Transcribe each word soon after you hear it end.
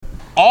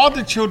all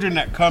the children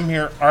that come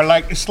here are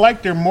it's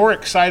like they're more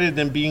excited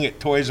than being at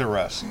Toys R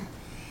Us.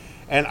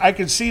 And I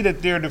can see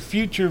that they're the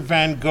future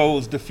Van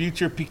Goghs, the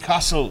future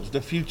Picassos,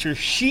 the future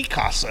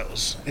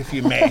Chicassos, if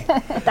you may.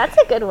 That's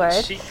a good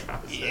word.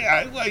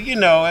 Yeah,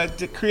 well,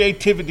 the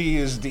creativity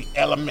is the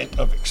element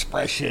of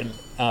expression.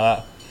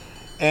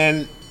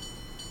 And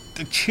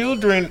the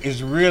children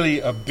is really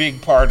a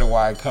big part of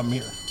why I come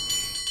here.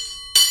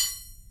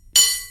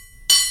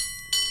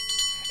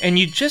 And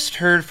you just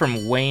heard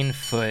from Wayne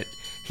Foote.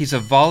 He's a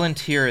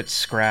volunteer at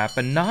Scrap,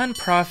 a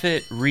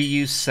nonprofit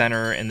reuse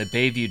center in the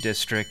Bayview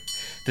District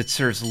that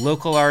serves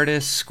local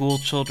artists, school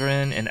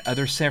children, and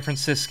other San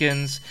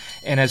Franciscans.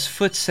 And as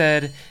Foote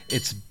said,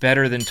 it's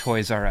better than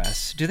Toys R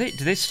Us. Do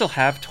they still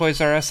have Toys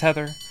R Us,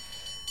 Heather?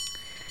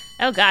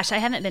 Oh gosh, I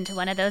haven't been to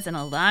one of those in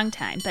a long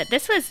time, but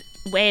this was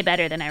way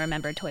better than I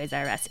remember Toys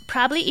R Us.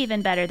 Probably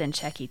even better than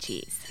Chuck E.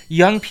 Cheese.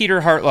 Young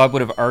Peter Hartlaub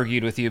would have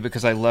argued with you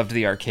because I loved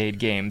the arcade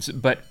games,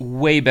 but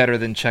way better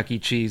than Chuck E.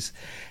 Cheese.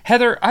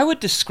 Heather, I would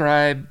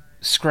describe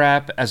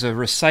Scrap as a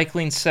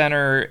recycling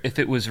center if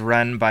it was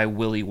run by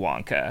Willy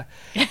Wonka.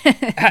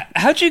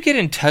 How'd you get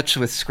in touch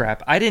with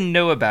Scrap? I didn't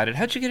know about it.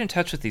 How'd you get in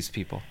touch with these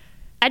people?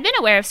 I'd been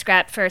aware of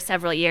Scrap for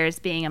several years,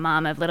 being a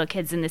mom of little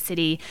kids in the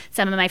city.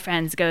 Some of my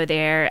friends go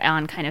there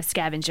on kind of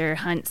scavenger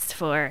hunts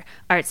for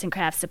arts and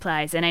crafts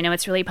supplies, and I know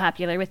it's really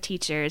popular with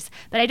teachers,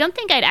 but I don't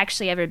think I'd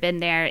actually ever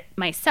been there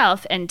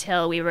myself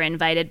until we were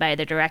invited by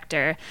the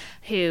director,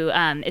 who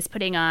is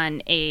putting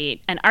on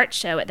an art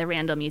show at the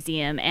Randall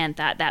Museum, and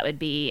thought that would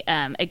be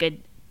a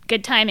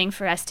good timing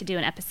for us to do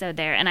an episode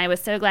there. And I was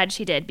so glad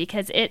she did,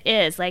 because it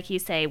is, like you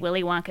say,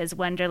 Willy Wonka's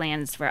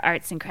Wonderlands for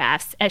arts and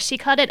crafts. As she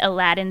called it,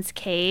 Aladdin's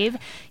Cave.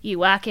 You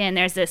walk in,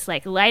 there's this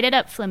lighted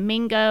up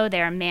flamingo,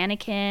 there are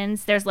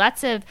mannequins, there's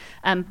lots of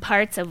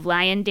parts of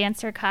lion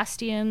dancer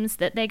costumes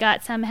that they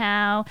got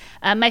somehow.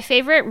 My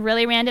favorite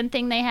really random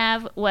thing they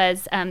have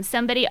was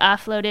somebody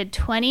offloaded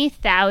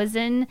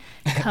 20,000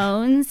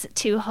 cones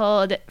to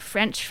hold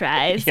French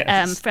fries.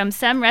 Yes. From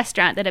some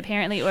restaurant that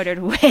apparently ordered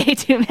way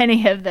too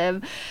many of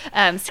them.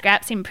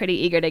 Scrap seemed pretty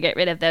eager to get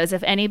rid of those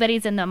if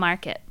anybody's in the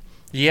market.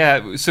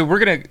 Yeah, so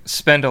we're going to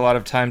spend a lot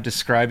of time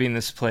describing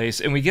this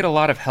place, and we get a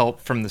lot of help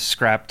from the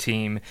Scrap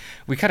team.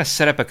 We kind of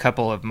set up a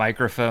couple of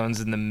microphones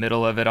in the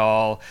middle of it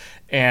all,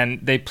 and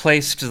they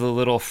placed the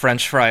little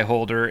French fry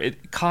holder,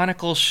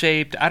 conical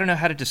shaped. I don't know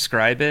how to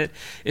describe it.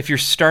 If you're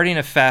starting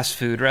a fast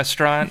food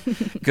restaurant,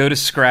 go to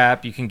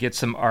Scrap. You can get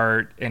some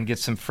art and get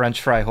some French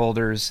fry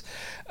holders.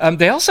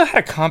 They also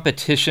had a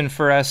competition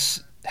for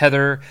us,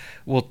 Heather.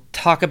 We'll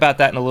talk about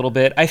that in a little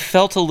bit. I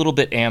felt a little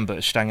bit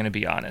ambushed, I'm going to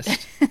be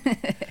honest.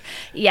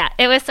 Yeah,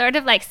 it was sort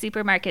of like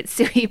supermarket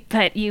sweep,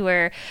 but you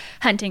were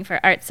hunting for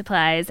art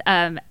supplies.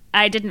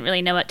 I didn't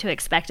really know what to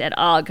expect at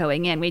all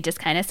going in. We just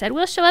kind of said,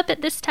 we'll show up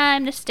at this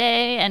time this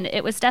day, and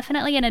it was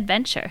definitely an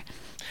adventure.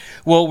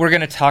 Well, we're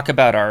going to talk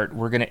about art.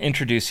 We're going to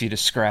introduce you to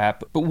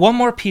Scrap. But one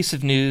more piece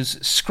of news.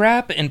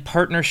 Scrap, in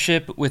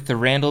partnership with the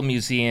Randall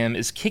Museum,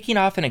 is kicking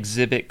off an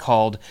exhibit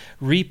called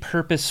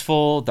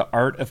Repurposeful: The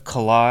Art of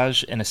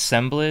Collage and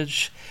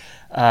Assemblage.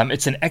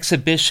 It's an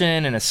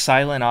exhibition and a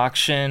silent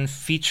auction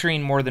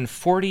featuring more than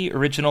 40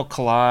 original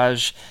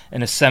collage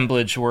and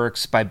assemblage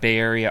works by Bay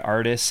Area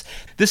artists.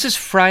 This is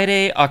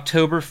Friday,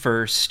 October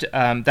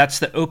 1st. That's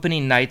the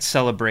opening night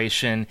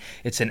celebration.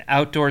 It's an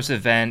outdoors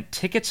event.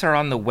 Tickets are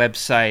on the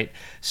website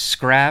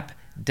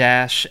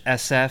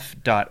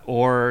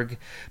scrap-sf.org.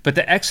 But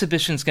the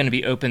exhibition's going to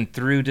be open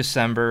through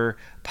December,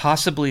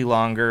 possibly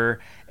longer.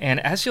 And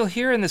as you'll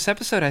hear in this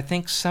episode, I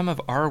think some of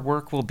our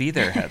work will be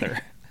there, Heather.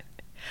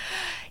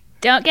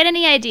 Don't get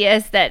any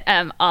ideas that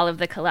all of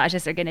the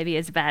collages are going to be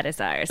as bad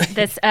as ours.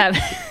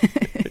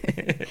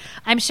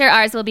 I'm sure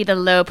ours will be the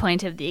low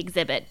point of the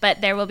exhibit, but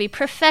there will be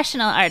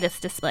professional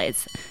artist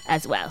displays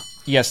as well.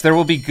 Yes, there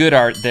will be good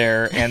art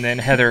there, and then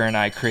Heather and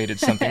I created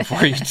something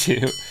for you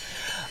too.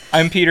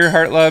 I'm Peter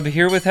Hartlaub,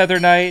 here with Heather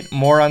Knight.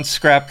 More on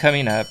Scrap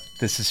coming up.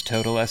 This is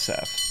Total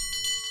SF.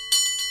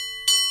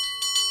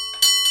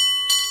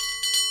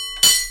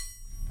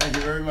 Thank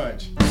you very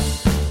much.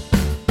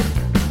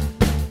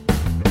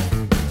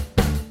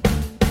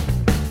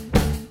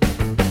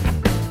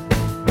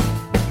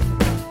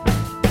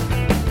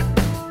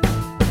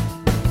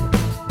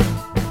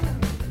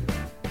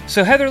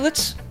 So Heather,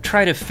 let's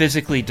try to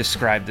physically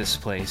describe this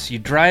place. You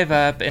drive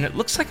up, and it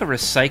looks like a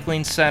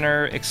recycling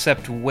center,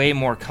 except way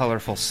more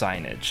colorful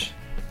signage.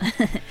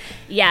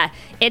 Yeah,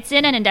 it's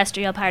in an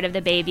industrial part of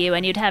the Bayview,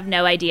 and you'd have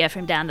no idea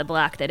from down the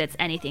block that it's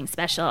anything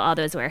special. All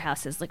those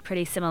warehouses look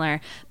pretty similar,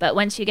 but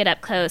once you get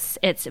up close,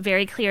 it's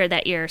very clear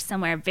that you're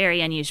somewhere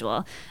very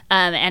unusual.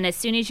 And as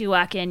soon as you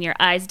walk in, your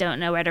eyes don't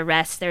know where to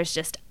rest. There's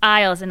just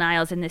aisles and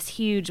aisles in this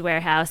huge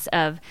warehouse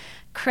of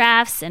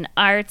crafts and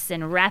arts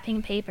and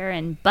wrapping paper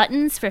and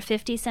buttons for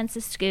 50 cents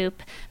a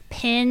scoop,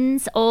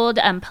 pins, old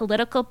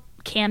political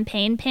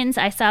campaign pins.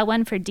 I saw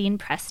one for Dean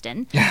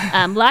Preston.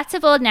 Lots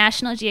of old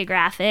National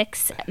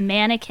Geographics,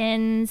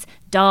 mannequins,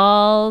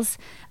 dolls,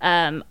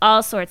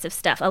 all sorts of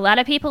stuff. A lot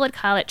of people would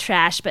call it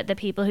trash, but the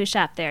people who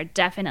shop there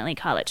definitely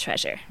call it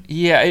treasure.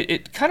 Yeah,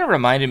 it kind of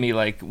reminded me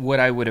like what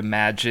I would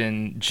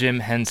imagine Jim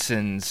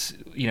Henson's,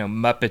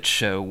 Muppet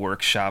Show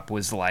workshop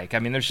was like. I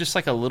mean, there's just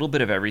like a little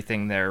bit of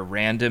everything there,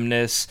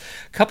 randomness.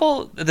 A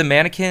couple of the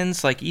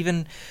mannequins, like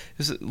even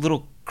there's a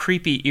little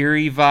creepy,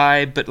 eerie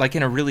vibe, but like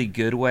in a really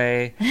good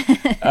way.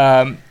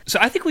 So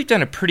I think we've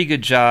done a pretty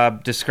good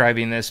job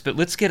describing this, but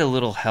let's get a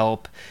little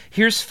help.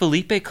 Here's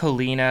Felipe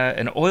Colina,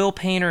 an oil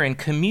painter and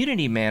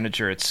community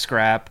manager at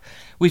Scrap.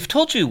 We've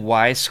told you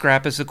why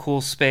Scrap is a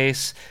cool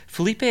space.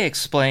 Felipe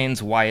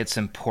explains why it's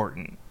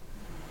important.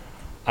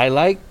 I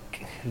like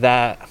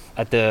that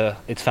at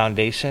its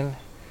foundation,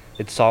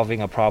 it's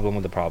solving a problem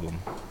with a problem.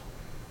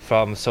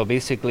 So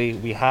basically,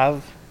 we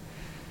have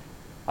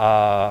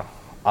a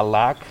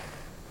lack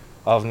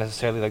of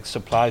necessarily like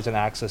supplies and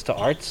access to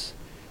arts,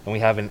 and we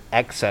have an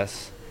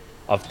excess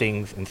of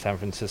things in San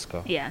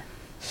Francisco. Yeah.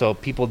 So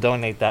people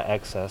donate that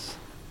excess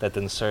that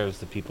then serves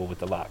the people with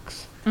the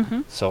lacks.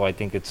 Mm-hmm. So I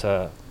think it's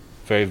a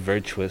very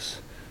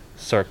virtuous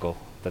circle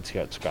that's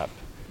here at Scrap.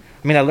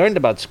 I mean, I learned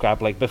about Scrap,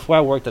 like before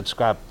I worked at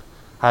Scrap,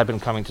 I had been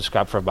coming to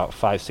Scrap for about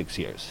 5-6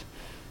 years.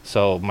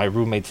 So my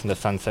roommates in the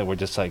Sunset were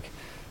just like,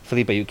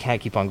 Felipe, you can't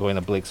keep on going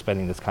to Blake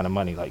spending this kind of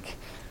money. Like,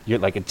 you're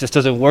like, it just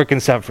doesn't work in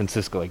San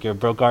Francisco. Like, you're a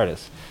broke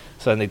artist.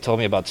 So then they told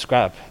me about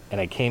Scrap,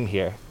 and I came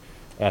here,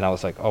 and I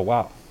was like, oh,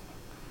 wow.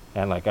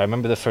 And, like, I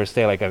remember the first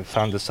day, like, I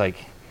found this, like,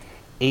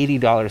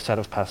 $80 set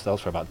of pastels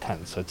for about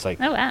 10. So it's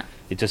like, Oh, wow.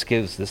 it just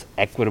gives this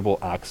equitable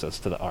access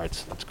to the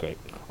arts. That's great.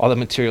 All the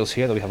materials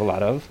here that we have a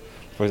lot of,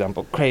 for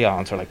example,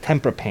 crayons or, like,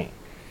 tempera paint,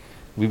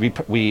 we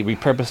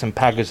repurpose and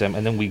package them,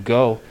 and then we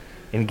go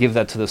and give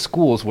that to the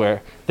schools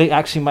where they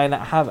actually might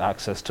not have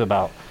access to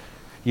about,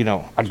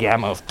 a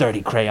gamma of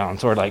 30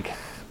 crayons, or, like,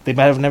 they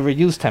might have never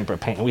used tempera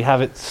paint, and we have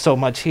it so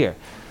much here.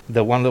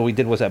 The one that we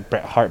did was at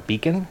Bret Harte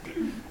Beacon,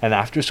 an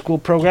after-school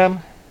program,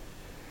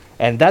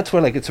 and that's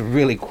where, like, it's a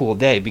really cool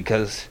day,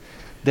 because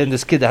then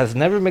this kid that has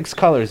never mixed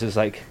colors is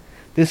like,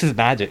 this is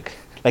magic.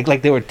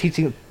 Like they were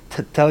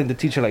telling the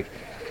teacher, like,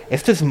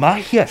 esto es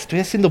magia, estoy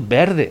haciendo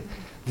verde.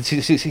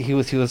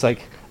 He was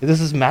like, this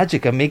is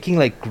magic, I'm making,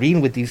 like,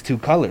 green with these two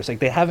colors. Like,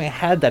 they haven't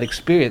had that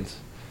experience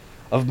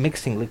of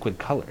mixing liquid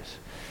colors.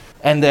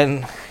 And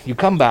then you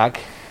come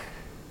back,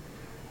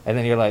 and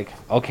then you're like,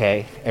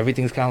 okay,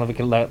 everything's kind of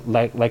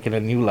like in a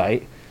new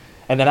light.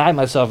 And then I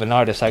myself, an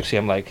artist, actually,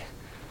 I'm like,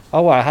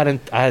 oh, I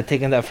had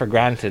taken that for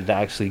granted,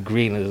 that actually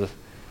green is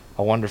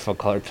a wonderful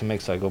color to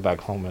mix. So I go back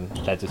home, and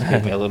that just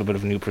gave me a little bit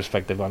of a new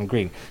perspective on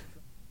green.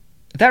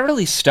 That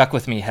really stuck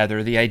with me,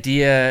 Heather, the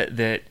idea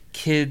that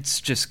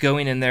kids just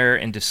going in there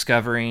and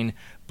discovering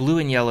blue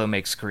and yellow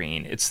makes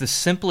green. It's the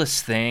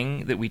simplest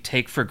thing that we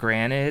take for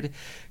granted,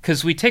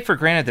 because we take for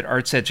granted that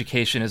arts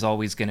education is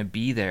always going to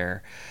be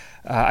there.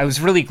 I was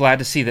really glad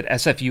to see that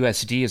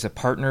SFUSD is a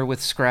partner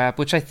with Scrap,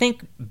 which I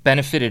think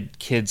benefited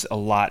kids a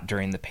lot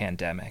during the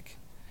pandemic.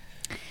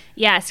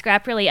 Yeah,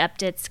 Scrap really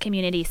upped its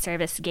community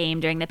service game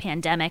during the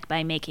pandemic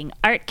by making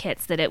art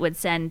kits that it would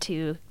send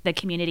to the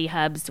community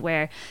hubs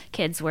where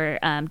kids were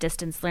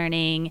distance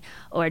learning,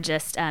 or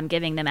just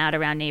giving them out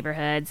around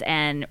neighborhoods,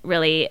 and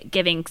really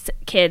giving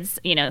kids,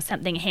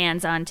 something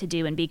hands-on to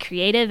do and be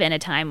creative in a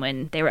time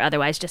when they were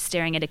otherwise just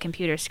staring at a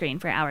computer screen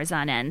for hours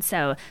on end.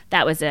 So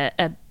that was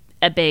a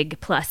big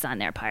plus on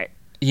their part.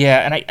 Yeah,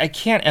 and I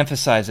can't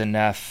emphasize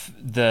enough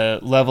the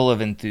level of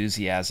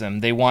enthusiasm.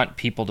 They want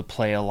people to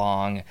play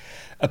along.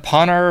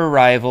 Upon our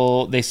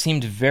arrival, they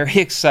seemed very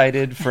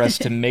excited for us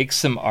to make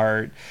some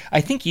art.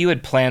 I think you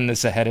had planned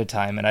this ahead of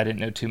time, and I didn't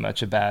know too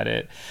much about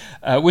it.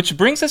 Which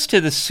brings us to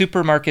the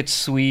supermarket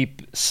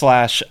sweep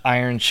 /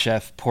 Iron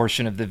Chef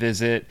portion of the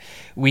visit.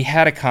 We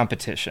had a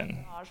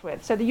competition.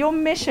 So your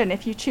mission,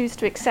 if you choose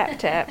to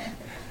accept it,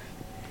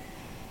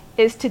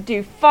 is to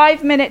do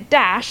 5-minute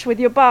dash with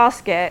your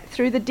basket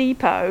through the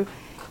depot,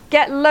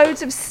 get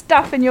loads of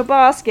stuff in your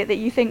basket that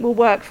you think will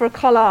work for a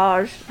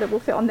collage that will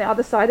fit on the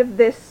other side of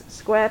this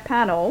square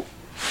panel.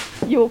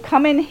 You'll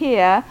come in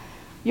here,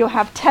 you'll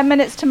have 10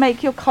 minutes to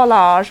make your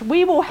collage.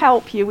 We will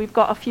help you. We've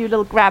got a few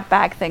little grab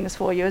bag things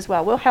for you as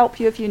well. We'll help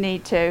you if you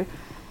need to.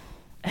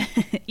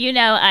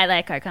 I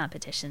like our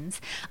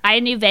competitions. I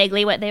knew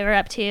vaguely what they were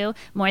up to,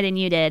 more than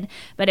you did,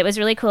 but it was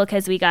really cool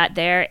because we got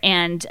there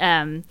and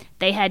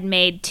they had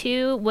made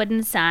 2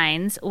 wooden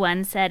signs.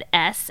 One said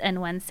S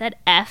and one said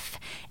F,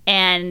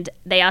 and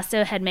they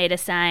also had made a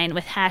sign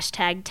with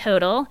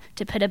 #total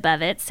to put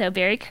above it. So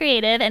very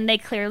creative, and they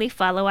clearly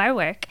follow our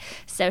work.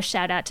 So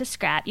shout out to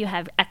Scrap. You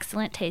have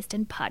excellent taste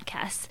in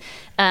podcasts.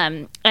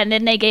 And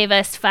then they gave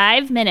us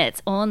 5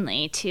 minutes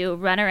only to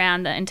run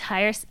around the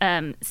entire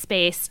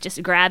space,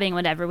 just grabbing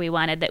whatever we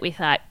wanted that we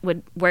thought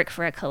would work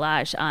for a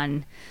collage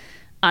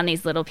on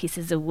these little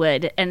pieces of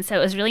wood. And so it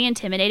was really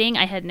intimidating.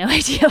 I had no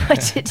idea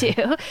what to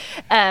do.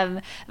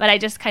 But I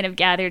just kind of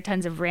gathered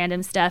tons of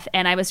random stuff.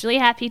 And I was really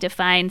happy to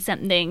find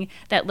something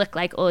that looked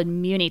like old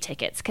Muni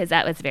tickets, because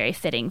that was very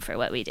fitting for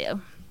what we do.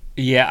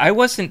 Yeah, I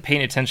wasn't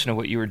paying attention to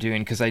what you were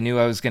doing because I knew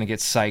I was going to get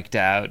psyched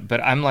out.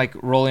 But I'm like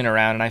rolling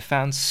around and I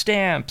found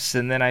stamps,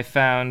 and then I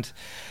found,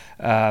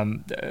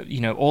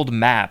 old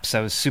maps. I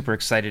was super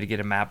excited to get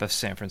a map of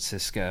San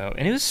Francisco,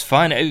 and it was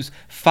fun. It was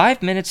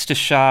 5 minutes to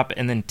shop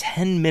and then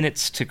 10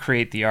 minutes to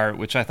create the art,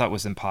 which I thought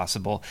was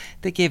impossible.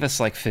 They gave us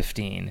like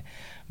 15.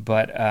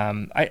 But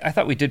I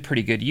thought we did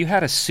pretty good. You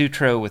had a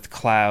sutro with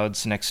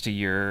clouds next to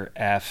your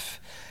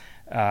F.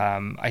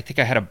 I think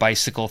I had a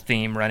bicycle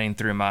theme running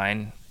through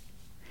mine.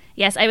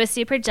 Yes, I was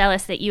super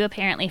jealous that you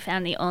apparently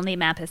found the only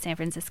map of San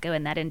Francisco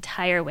in that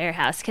entire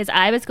warehouse, because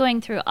I was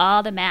going through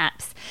all the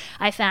maps.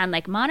 I found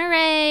like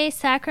Monterey,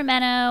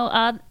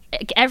 Sacramento,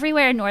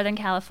 everywhere in Northern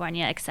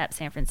California except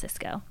San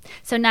Francisco.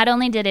 So not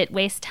only did it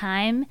waste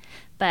time,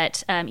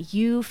 but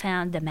you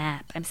found the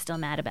map. I'm still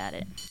mad about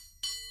it.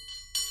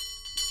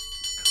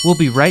 We'll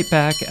be right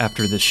back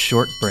after this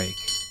short break.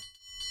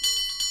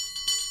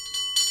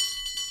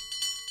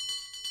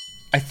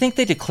 I think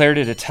they declared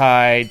it a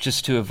tie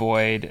just to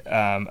avoid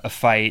a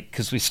fight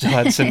because we still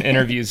had some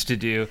interviews to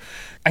do.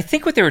 I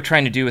think what they were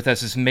trying to do with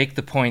us is make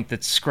the point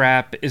that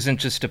Scrap isn't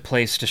just a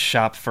place to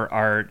shop for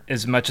art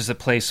as much as a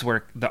place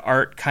where the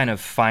art kind of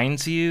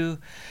finds you.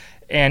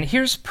 And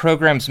here's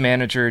programs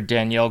manager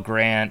Danielle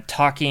Grant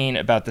talking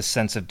about the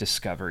sense of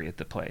discovery at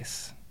the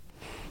place.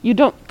 You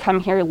don't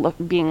come here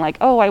being like,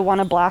 oh, I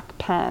want a black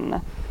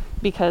pen,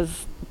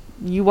 because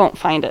you won't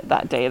find it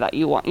that day that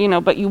you want,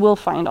 but you will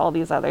find all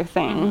these other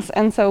things. Mm-hmm.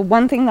 And so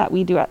one thing that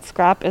we do at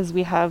Scrap is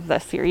we have the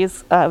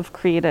series of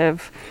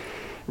creative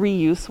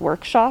reuse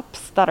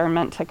workshops that are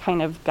meant to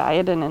kind of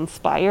guide and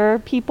inspire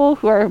people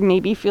who are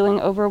maybe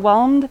feeling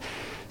overwhelmed.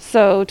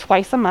 So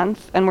twice a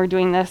month, and we're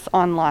doing this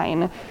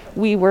online,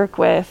 we work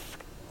with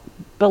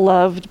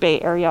beloved Bay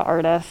Area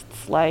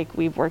artists. Like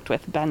we've worked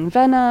with Ben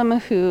Venom,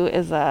 who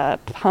is a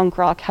punk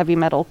rock heavy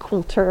metal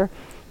quilter.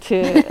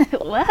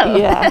 Wow.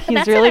 Yeah, he's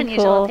That's really an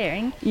unusual cool.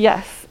 Pairing.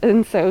 Yes,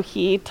 and so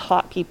he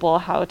taught people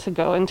how to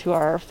go into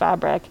our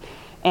fabric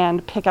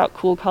and pick out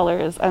cool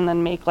colors and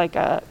then make like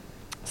a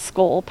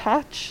skull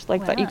patch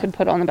that you could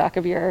put on the back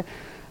of your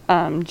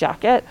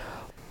jacket.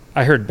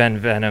 I heard Ben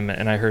Venom,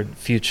 and I heard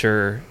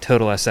future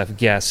Total SF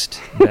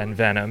guest Ben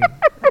Venom,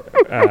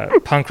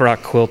 punk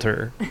rock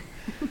quilter.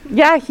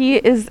 Yeah,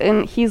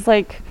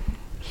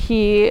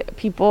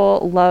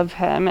 people love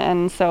him,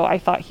 and so I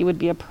thought he would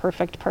be a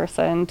perfect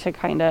person to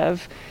kind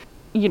of,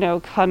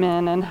 come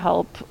in and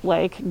help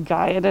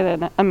guide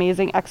an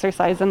amazing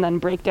exercise and then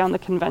break down the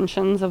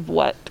conventions of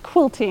what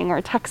quilting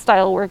or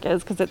textile work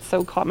is, because it's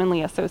so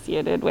commonly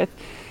associated with,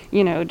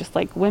 just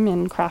like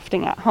women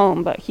crafting at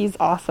home. But he's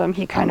awesome.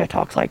 He kind of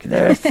talks like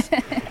this.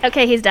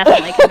 Okay, he's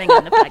definitely coming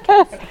on the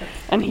podcast.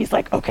 And he's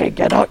like, okay,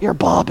 get out your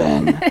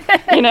bobbin.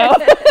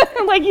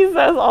 Like he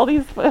says all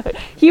these,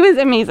 he was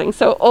amazing.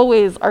 So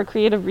always our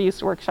creative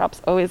reuse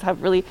workshops always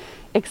have really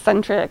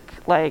eccentric,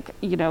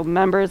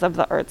 members of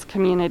the arts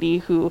community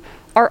who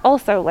are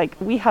also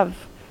we have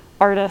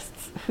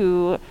artists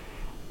who,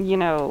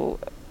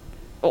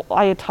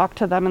 I talk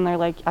to them and they're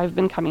like, I've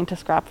been coming to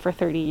Scrap for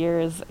 30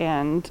 years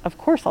and of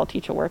course I'll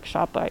teach a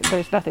workshop, but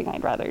there's nothing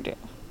I'd rather do.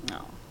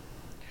 No.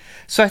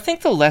 So I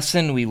think the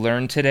lesson we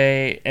learned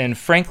today, and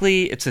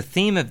frankly, it's a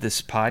theme of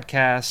this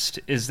podcast,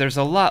 is there's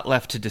a lot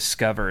left to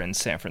discover in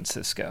San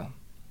Francisco.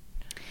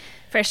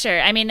 For sure.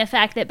 I mean, the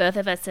fact that both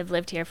of us have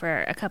lived here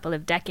for a couple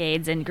of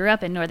decades and grew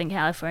up in Northern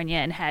California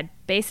and had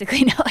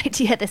basically no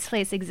idea this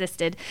place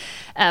existed,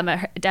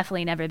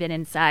 definitely never been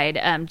inside,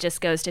 just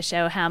goes to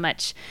show how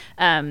much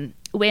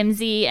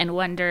whimsy and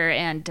wonder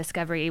and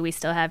discovery we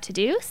still have to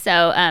do.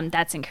 So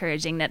that's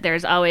encouraging that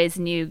there's always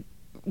new,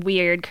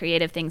 weird,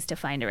 creative things to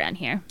find around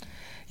here.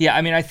 Yeah,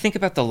 I mean, I think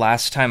about the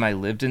last time I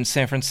lived in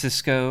San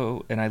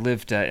Francisco, and I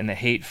lived in the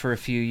Haight for a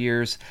few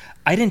years.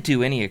 I didn't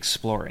do any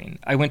exploring.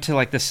 I went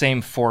to the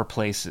same 4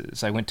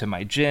 places. I went to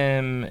my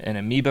gym and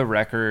Amoeba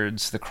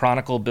Records, the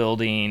Chronicle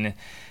Building,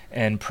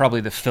 and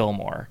probably the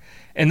Fillmore.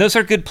 And those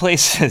are good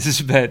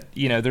places, but,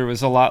 there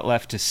was a lot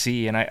left to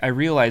see. And I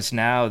realize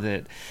now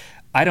that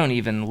I don't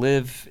even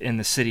live in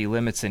the city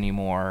limits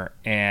anymore,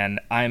 and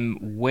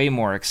I'm way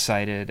more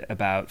excited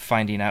about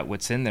finding out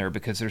what's in there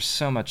because there's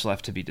so much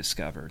left to be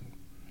discovered.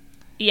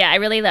 Yeah, I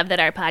really love that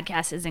our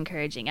podcast is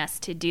encouraging us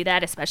to do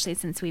that, especially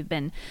since we've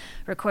been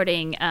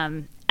recording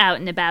out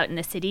and about in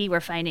the city. We're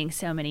finding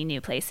so many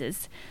new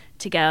places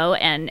to go,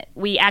 and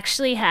we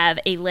actually have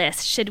a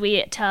list. Should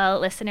we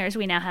tell listeners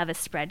we now have a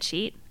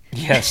spreadsheet?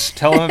 Yes,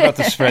 tell them about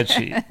the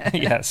spreadsheet.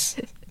 Yes.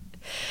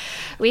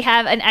 We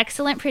have an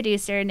excellent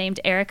producer named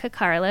Erica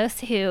Carlos,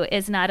 who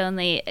is not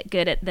only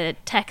good at the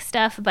tech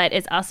stuff, but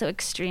is also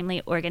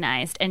extremely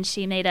organized. And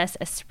she made us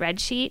a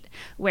spreadsheet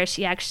where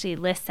she actually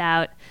lists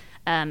out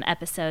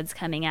episodes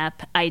coming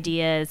up,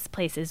 ideas,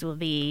 places will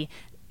be,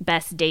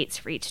 best dates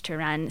for each to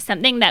run,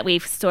 something that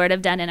we've sort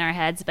of done in our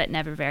heads, but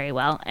never very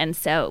well. And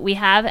so we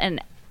have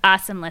an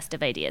awesome list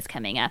of ideas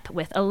coming up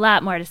with a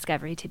lot more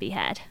discovery to be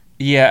had.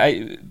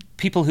 Yeah,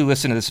 people who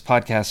listen to this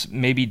podcast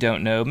maybe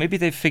don't know. Maybe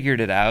they've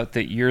figured it out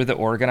that you're the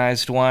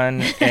organized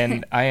one,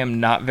 and I am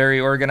not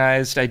very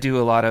organized. I do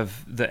a lot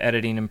of the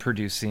editing and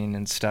producing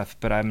and stuff,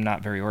 but I'm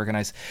not very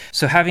organized.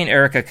 So having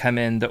Erica come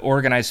in, the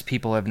organized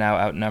people have now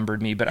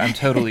outnumbered me, but I'm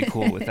totally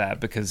cool with that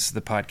because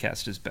the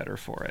podcast is better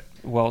for it.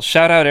 Well,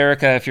 shout out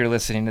Erica if you're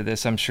listening to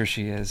this. I'm sure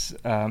she is.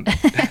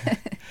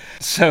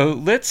 So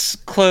let's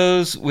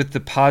close with the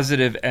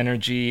positive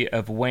energy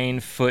of Wayne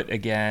Foote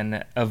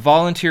again. A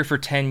volunteer for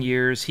 10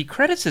 years, he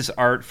credits his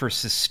art for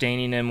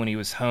sustaining him when he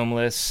was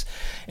homeless,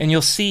 and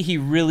you'll see he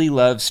really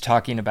loves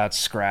talking about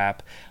SCRAP.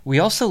 We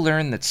also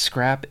learned that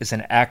SCRAP is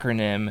an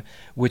acronym,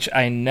 which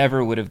I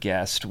never would have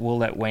guessed. We'll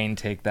let Wayne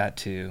take that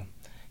too.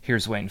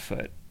 Here's Wayne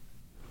Foote.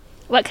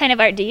 What kind of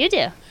art do you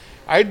do?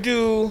 I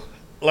do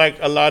like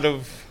a lot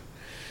of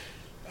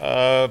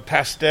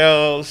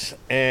pastels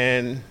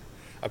and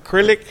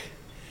acrylic,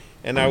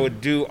 and I would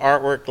do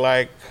artwork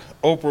like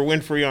Oprah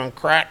Winfrey on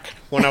crack.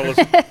 When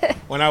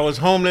I was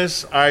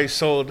homeless, I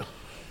sold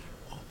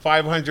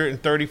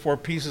 534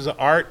 pieces of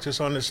art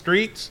just on the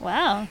streets.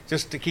 Wow.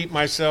 Just to keep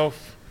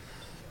myself,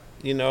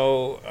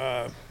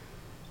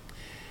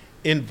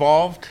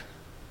 involved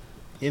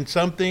in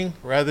something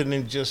rather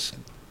than just,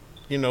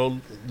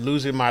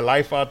 losing my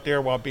life out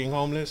there while being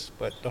homeless.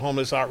 But the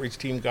homeless outreach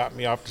team got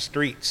me off the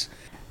streets,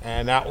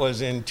 and that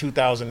was in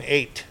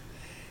 2008.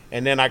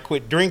 And then I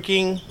quit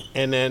drinking,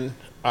 and then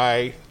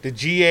the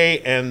GA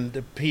and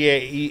the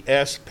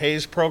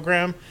PAES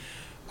program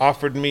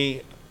offered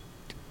me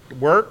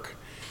work,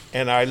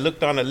 and I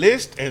looked on a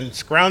list, and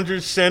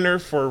Scroungers Center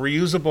for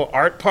Reusable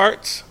Art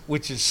Parts,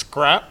 which is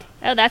SCRAP.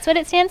 Oh, that's what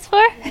it stands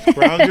for?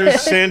 Scroungers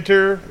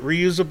Center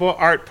Reusable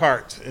Art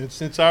Parts. And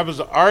since I was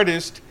an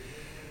artist,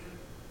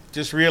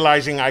 just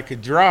realizing I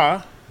could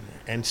draw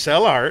and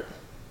sell art,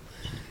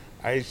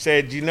 I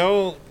said,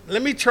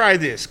 let me try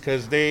this,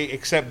 because they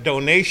accept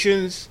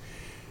donations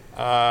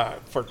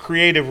for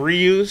creative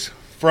reuse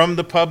from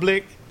the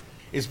public.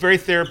 It's very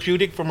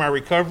therapeutic for my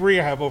recovery.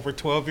 I have over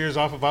 12 years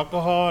off of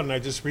alcohol, and I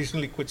just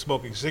recently quit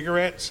smoking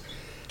cigarettes.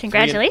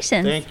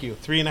 Congratulations. Thank you.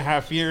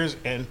 3.5 years,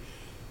 and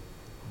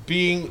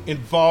being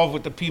involved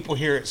with the people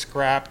here at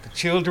SCRAP, the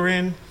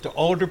children, the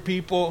older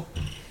people,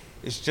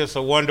 it's just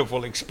a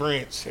wonderful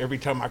experience every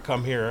time I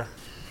come here.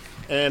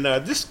 And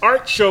this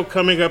art show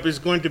coming up is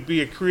going to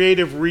be a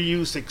creative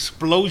reuse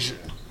explosion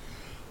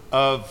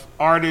of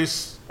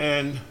artists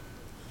and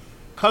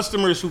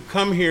customers who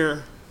come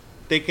here.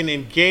 They can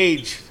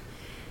engage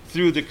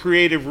through the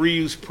creative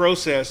reuse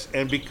process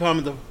and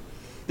become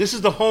this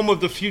is the home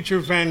of the future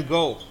Van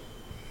Gogh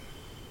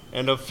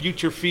and of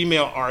future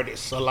female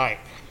artists alike.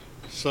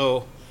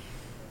 So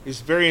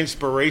it's very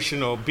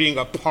inspirational being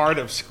a part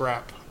of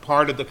SCRAP,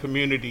 part of the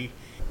community.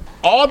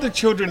 All the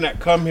children that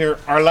come here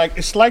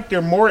it's like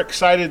they're more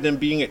excited than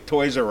being at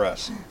Toys R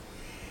Us.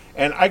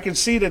 And I can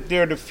see that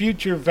they're the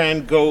future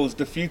Van Goghs,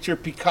 the future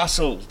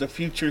Picassos, the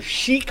future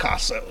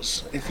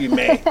Shicassos, if you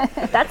may.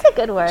 That's a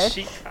good word.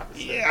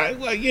 Yeah,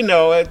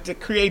 well, the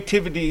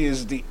creativity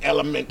is the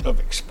element of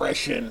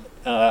expression.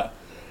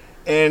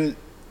 And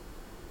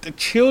the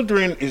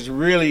children is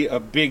really a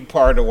big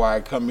part of why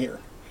I come here.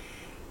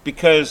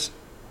 Because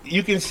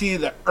you can see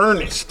the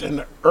earnest and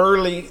the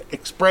early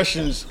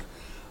expressions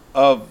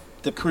of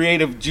the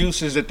creative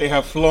juices that they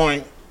have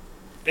flowing.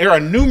 There are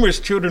numerous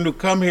children who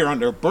come here on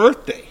their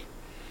birthday,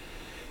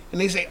 and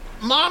they say,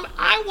 "Mom,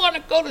 I want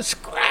to go to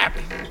SCRAP."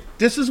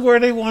 This is where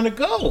they want to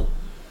go.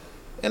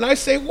 And I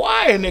say,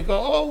 "Why?" And they go,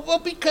 "Oh, well,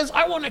 because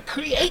I want to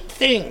create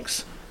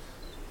things."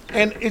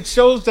 And it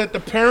shows that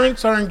the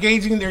parents are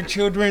engaging their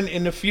children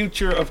in the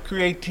future of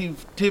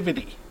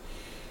creativity.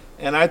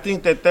 And I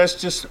think that that's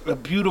just a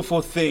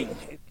beautiful thing.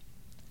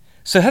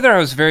 So Heather, I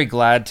was very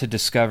glad to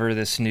discover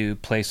this new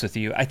place with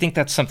you. I think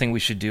that's something we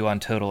should do on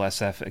Total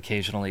SF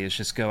occasionally, is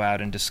just go out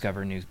and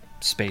discover new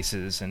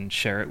spaces and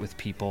share it with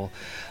people.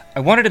 I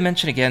wanted to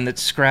mention again that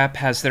SCRAP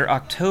has their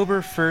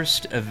October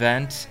 1st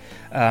event.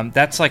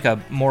 That's like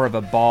more of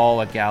a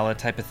ball, a gala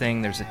type of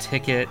thing. There's a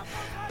ticket.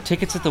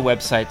 Tickets at the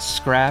website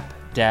scrap-sf.org.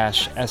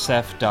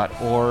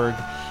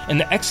 And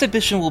the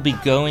exhibition will be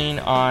going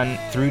on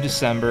through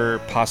December,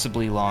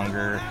 possibly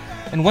longer.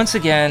 And once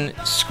again,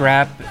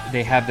 SCRAP,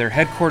 they have their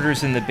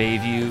headquarters in the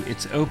Bayview.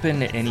 It's open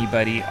to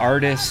anybody,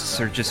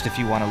 artists, or just if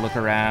you want to look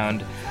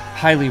around.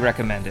 Highly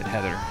recommend it,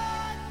 Heather.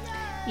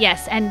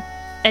 Yes, and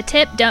a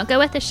tip, don't go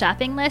with a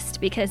shopping list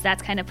because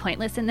that's kind of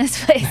pointless in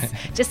this place.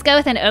 Just go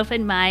with an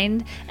open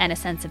mind and a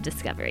sense of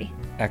discovery.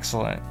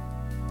 Excellent.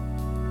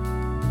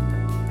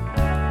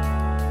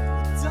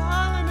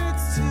 Darling,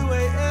 it's 2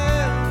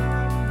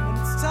 a.m.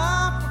 when it's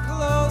time for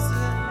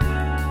closing.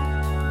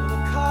 The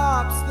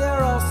cops,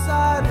 they're all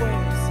sideways.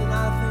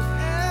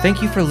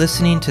 Thank you for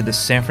listening to the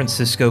San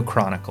Francisco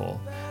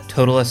Chronicle.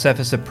 Total SF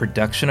is a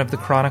production of the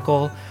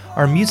Chronicle.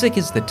 Our music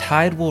is The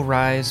Tide Will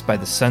Rise by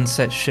the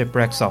Sunset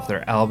Shipwrecks off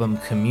their album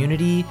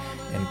Community,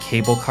 and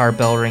Cable Car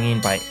Bell Ringing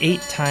by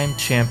 8-time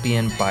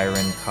champion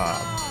Byron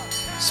Cobb.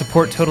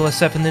 Support Total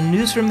SF in the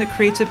newsroom that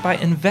creates it by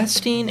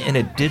investing in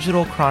a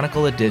digital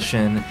Chronicle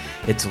edition.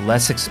 It's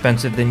less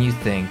expensive than you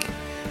think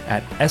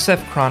at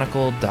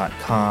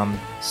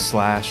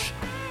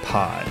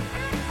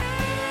sfchronicle.com/pod.